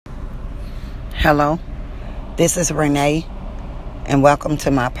Hello, this is Renee, and welcome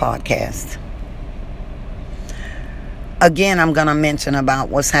to my podcast. Again, I'm going to mention about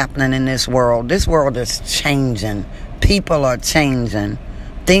what's happening in this world. This world is changing. People are changing.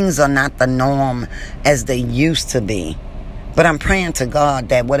 Things are not the norm as they used to be. But I'm praying to God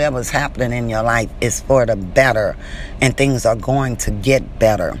that whatever's happening in your life is for the better, and things are going to get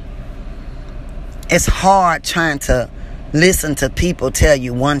better. It's hard trying to listen to people tell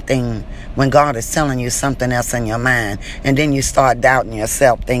you one thing when God is telling you something else in your mind. And then you start doubting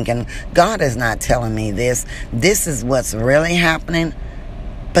yourself, thinking, God is not telling me this. This is what's really happening.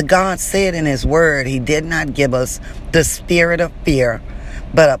 But God said in His Word, He did not give us the spirit of fear,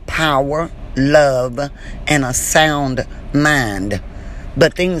 but a power, love, and a sound mind.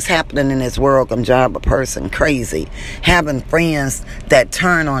 But things happening in this world can drive a person crazy. Having friends that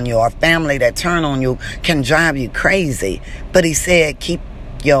turn on you or family that turn on you can drive you crazy. But He said, keep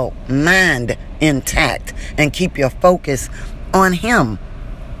your mind intact and keep your focus on Him.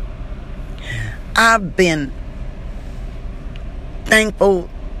 I've been thankful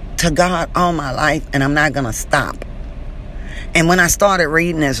to God all my life, and I'm not going to stop. And when I started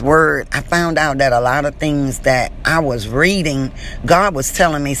reading His Word, I found out that a lot of things that I was reading, God was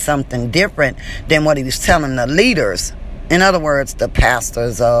telling me something different than what He was telling the leaders. In other words, the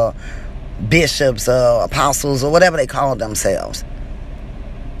pastors or bishops or apostles or whatever they call themselves.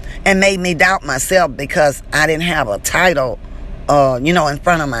 And made me doubt myself because I didn't have a title, in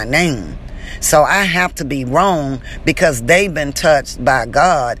front of my name. So I have to be wrong because they've been touched by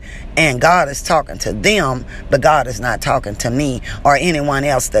God, and God is talking to them, but God is not talking to me or anyone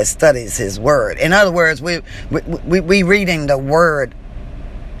else that studies His Word. In other words, we reading the Word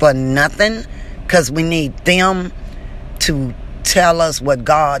for nothing because we need them to tell us what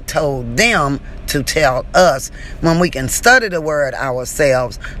God told them to tell us, when we can study the Word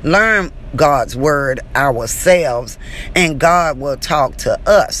ourselves, learn God's Word ourselves, and God will talk to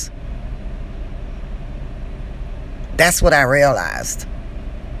us. That's what I realized.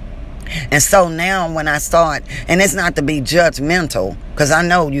 And so now when I start, and it's not to be judgmental, because I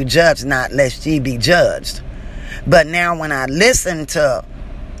know you judge not lest ye be judged. But now when I listen to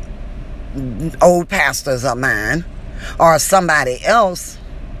old pastors of mine or somebody else,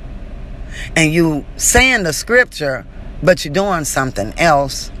 and you saying the scripture, but you're doing something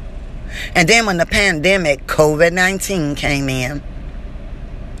else. And then when the pandemic, COVID-19 came in,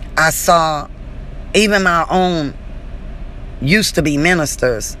 I saw even my own used to be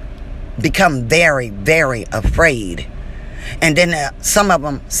ministers become very, very afraid. And then some of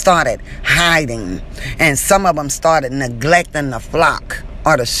them started hiding, and some of them started neglecting the flock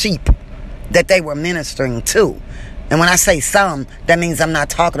or the sheep that they were ministering to. And when I say some, that means I'm not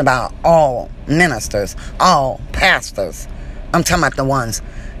talking about all ministers, all pastors. I'm talking about the ones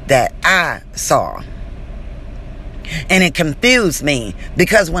that I saw. And it confused me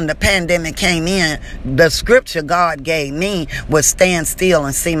because when the pandemic came in, the scripture God gave me was stand still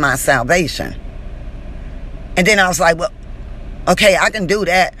and see my salvation. And then I was like, well, okay, I can do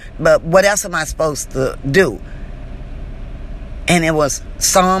that, but what else am I supposed to do? And it was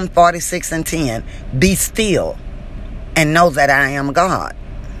Psalm 46:10, be still and know that I am God.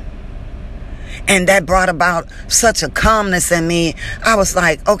 And that brought about such a calmness in me. I was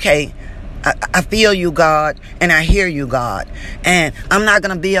like, okay, I feel you, God, and I hear you, God. And I'm not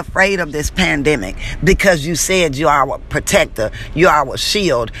going to be afraid of this pandemic because you said you are our protector, you are our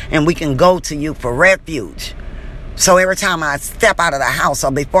shield, and we can go to you for refuge. So every time I step out of the house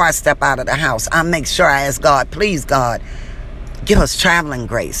or before I step out of the house, I make sure I ask God, please, God, give us traveling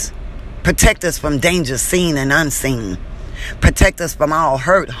grace. Protect us from danger seen and unseen. Protect us from all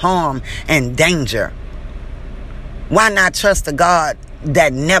hurt, harm, and danger. Why not trust a God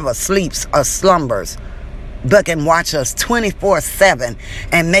that never sleeps or slumbers, but can watch us 24/7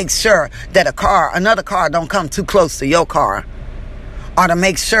 and make sure that another car don't come too close to your car, or to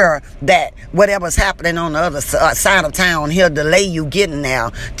make sure that whatever's happening on the other side of town, He'll delay you getting there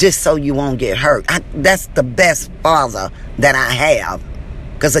just so you won't get hurt. That's the best Father that I have.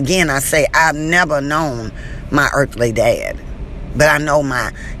 Because again, I say I've never known my earthly dad, but I know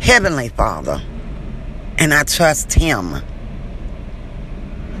my heavenly Father, and I trust Him.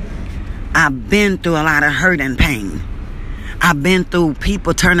 I've been through a lot of hurt and pain. I've been through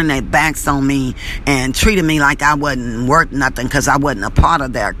people turning their backs on me and treating me like I wasn't worth nothing because I wasn't a part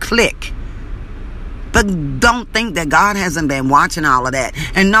of their clique. But don't think that God hasn't been watching all of that.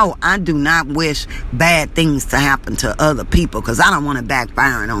 And no, I do not wish bad things to happen to other people because I don't want it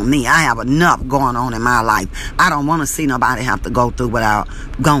backfiring on me. I have enough going on in my life. I don't want to see nobody have to go through what I've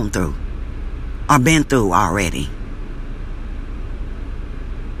gone through or been through already.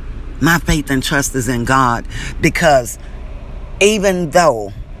 My faith and trust is in God, because even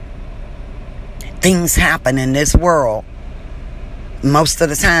though things happen in this world, most of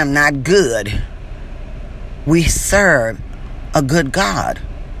the time not good, we serve a good God.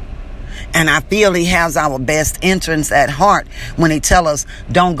 And I feel he has our best interests at heart when he tells us,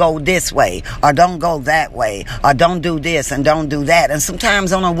 don't go this way, or don't go that way, or don't do this and don't do that. And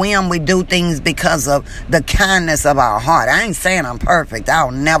sometimes on a whim we do things because of the kindness of our heart. I ain't saying I'm perfect.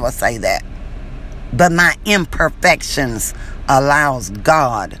 I'll never say that. But my imperfections allows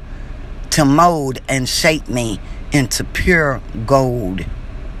God to mold and shape me into pure gold.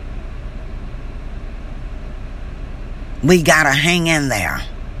 We gotta hang in there.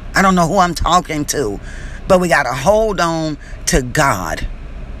 I don't know who I'm talking to, but we got to hold on to God.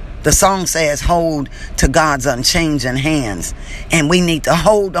 The song says, hold to God's unchanging hands. And we need to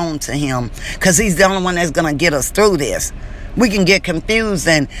hold on to him, because he's the only one that's going to get us through this. We can get confused,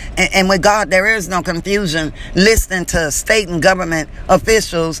 and with God there is no confusion. Listening to state and government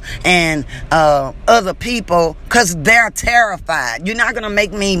officials and other people, because they're terrified. You're not going to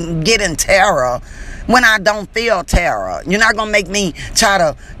make me get in terror when I don't feel terror. You're not going to make me try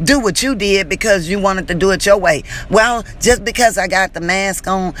to do what you did because you wanted to do it your way. Well, just because I got the mask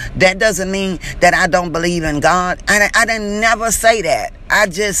on, that doesn't mean that I don't believe in God. I didn't never say that. I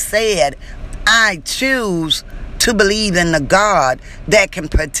just said I choose to believe in the God that can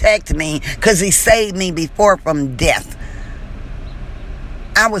protect me, because he saved me before from death.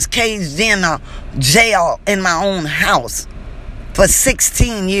 I was caged in a jail in my own house for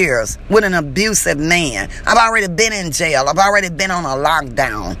 16 years with an abusive man. I've already been in jail. I've already been on a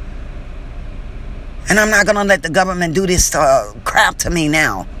lockdown. And I'm not going to let the government do this crap to me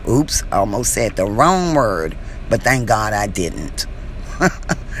now. Oops, I almost said the wrong word. But thank God I didn't.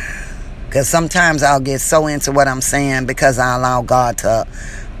 Because sometimes I'll get so into what I'm saying because I allow God to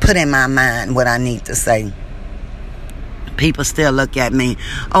put in my mind what I need to say. People still look at me,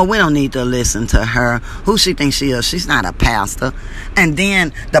 oh, we don't need to listen to her. Who she thinks she is? She's not a pastor. And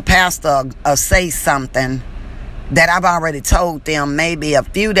then the pastor say something that I've already told them maybe a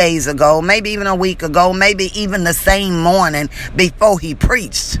few days ago, maybe even a week ago, maybe even the same morning before he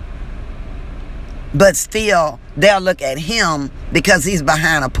preached. But still, they'll look at him because he's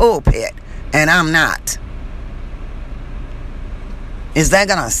behind a pulpit and I'm not. Is that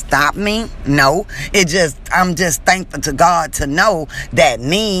going to stop me? No. I'm just thankful to God to know that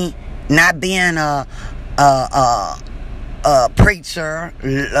me not being a preacher,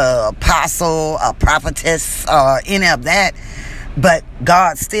 apostle, a prophetess, or any of that, but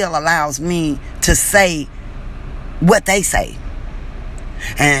God still allows me to say what they say.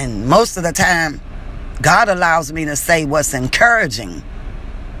 And most of the time, God allows me to say what's encouraging,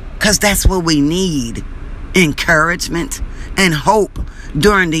 because that's what we need. Encouragement and hope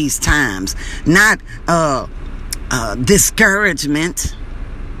during these times, not discouragement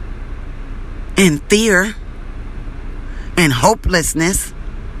and fear and hopelessness,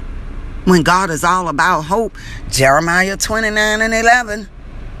 when God is all about hope. Jeremiah 29:11.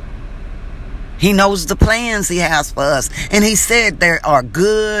 He knows the plans he has for us, and he said they are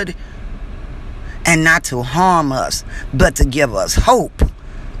good and not to harm us, but to give us hope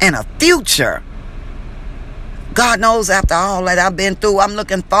and a future. God knows after all that I've been through, I'm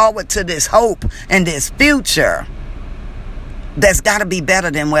looking forward to this hope and this future that's got to be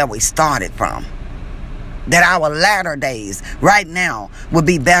better than where we started from. That our latter days right now will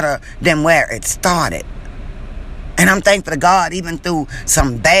be better than where it started. And I'm thankful to God, even through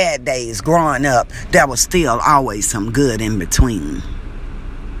some bad days growing up, there was still always some good in between.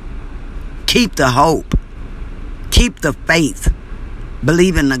 Keep the hope. Keep the faith.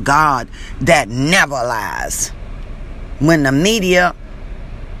 Believe in the God that never lies, when the media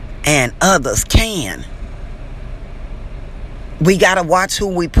and others can. We got to watch who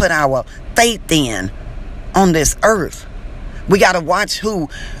we put our faith in on this earth. We got to watch who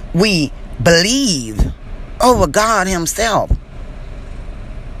we believe over God himself.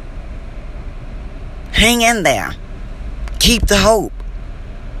 Hang in there. Keep the hope.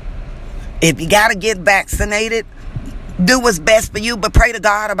 If you got to get vaccinated, do what's best for you, but pray to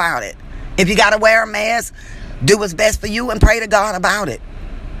God about it. If you got to wear a mask, do what's best for you and pray to God about it.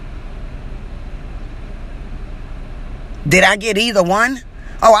 Did I get either one?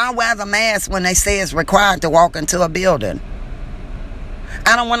 Oh, I wear the mask when they say it's required to walk into a building.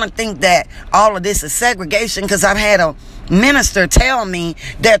 I don't want to think that all of this is segregation, because I've had a minister tell me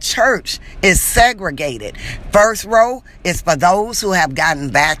that church is segregated. First row is for those who have gotten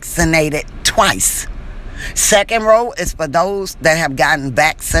vaccinated twice. Second row is for those that have gotten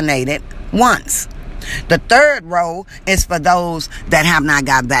vaccinated once. The third row is for those that have not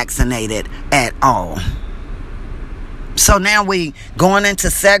got vaccinated at all. So now we going into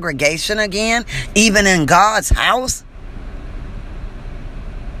segregation again, even in God's house.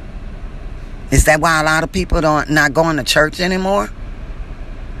 Is that why a lot of people not going to church anymore?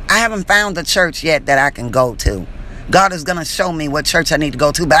 I haven't found a church yet that I can go to. God is going to show me what church I need to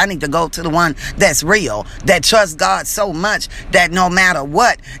go to, but I need to go to the one that's real, that trusts God so much that no matter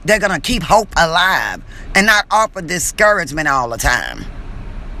what, they're going to keep hope alive and not offer discouragement all the time.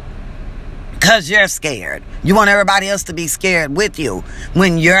 Because you're scared. You want everybody else to be scared with you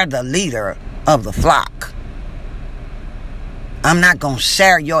when you're the leader of the flock. I'm not going to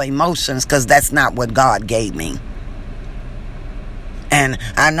share your emotions because that's not what God gave me. And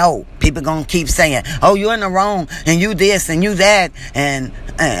I know people going to keep saying, oh, you're in the wrong, and you this, and you that, and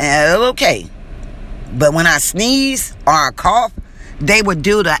okay. But when I sneeze or I cough, they would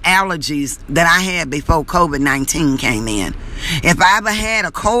do the allergies that I had before COVID-19 came in. If I ever had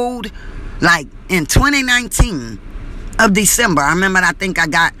a cold, like in 2019 of December, I think I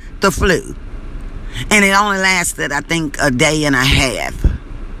got the flu. And it only lasted, I think, a day and a half.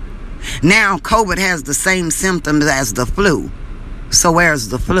 Now, COVID has the same symptoms as the flu. So where's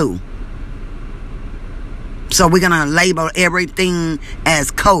the flu? So we're going to label everything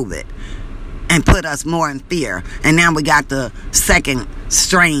as COVID and put us more in fear. And now we got the second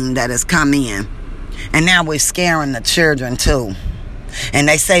strain that has come in. And now we're scaring the children too. And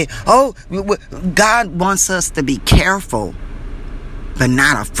they say, oh, God wants us to be careful, but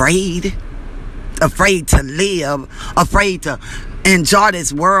not afraid. Afraid to live, afraid to enjoy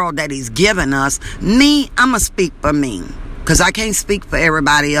this world that he's given us. Me, I'm going to speak for me. Because I can't speak for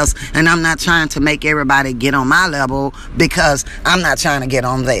everybody else, and I'm not trying to make everybody get on my level because I'm not trying to get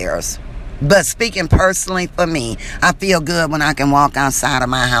on theirs. But speaking personally for me, I feel good when I can walk outside of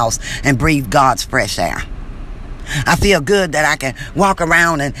my house and breathe God's fresh air. I feel good that I can walk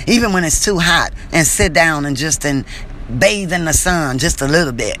around, and even when it's too hot, and sit down and just bathe in the sun just a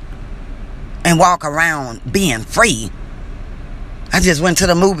little bit and walk around being free. I just went to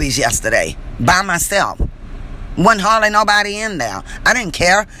the movies yesterday by myself. Wasn't hardly nobody in there. I didn't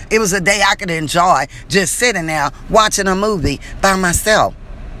care. It was a day I could enjoy just sitting there watching a movie by myself.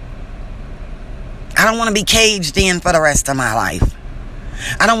 I don't want to be caged in for the rest of my life.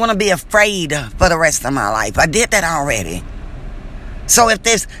 I don't want to be afraid for the rest of my life. I did that already. So if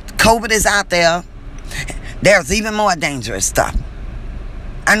this COVID is out there, there's even more dangerous stuff.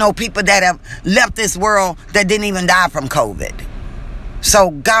 I know people that have left this world that didn't even die from COVID. So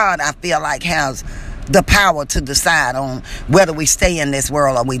God, I feel like, has the power to decide on whether we stay in this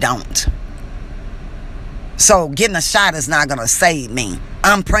world or we don't. So getting a shot is not going to save me.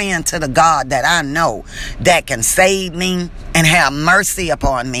 I'm praying to the God that I know that can save me and have mercy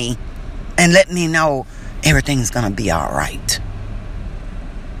upon me and let me know everything's going to be all right.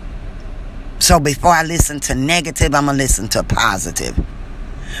 So before I listen to negative, I'm going to listen to positive.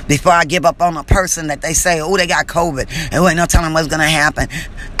 Before I give up on a person that they say, oh, they got COVID, and ain't no telling what's going to happen,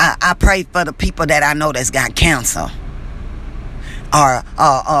 I pray for the people that I know that's got cancer, or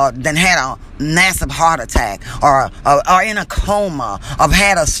then had a massive heart attack, or in a coma, or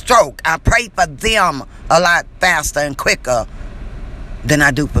had a stroke. I pray for them a lot faster and quicker than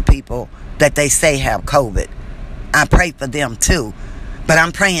I do for people that they say have COVID. I pray for them too. But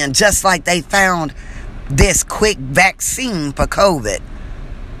I'm praying just like they found this quick vaccine for COVID,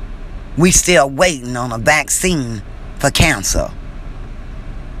 we still waiting on a vaccine for cancer.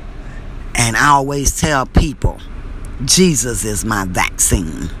 And I always tell people, Jesus is my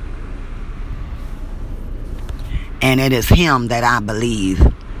vaccine. And it is him that I believe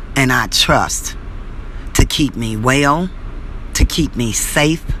and I trust to keep me well, to keep me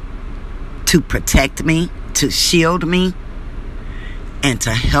safe, to protect me, to shield me, and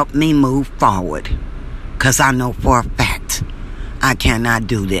to help me move forward. Because I know for a fact I cannot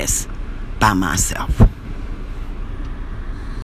do this by myself.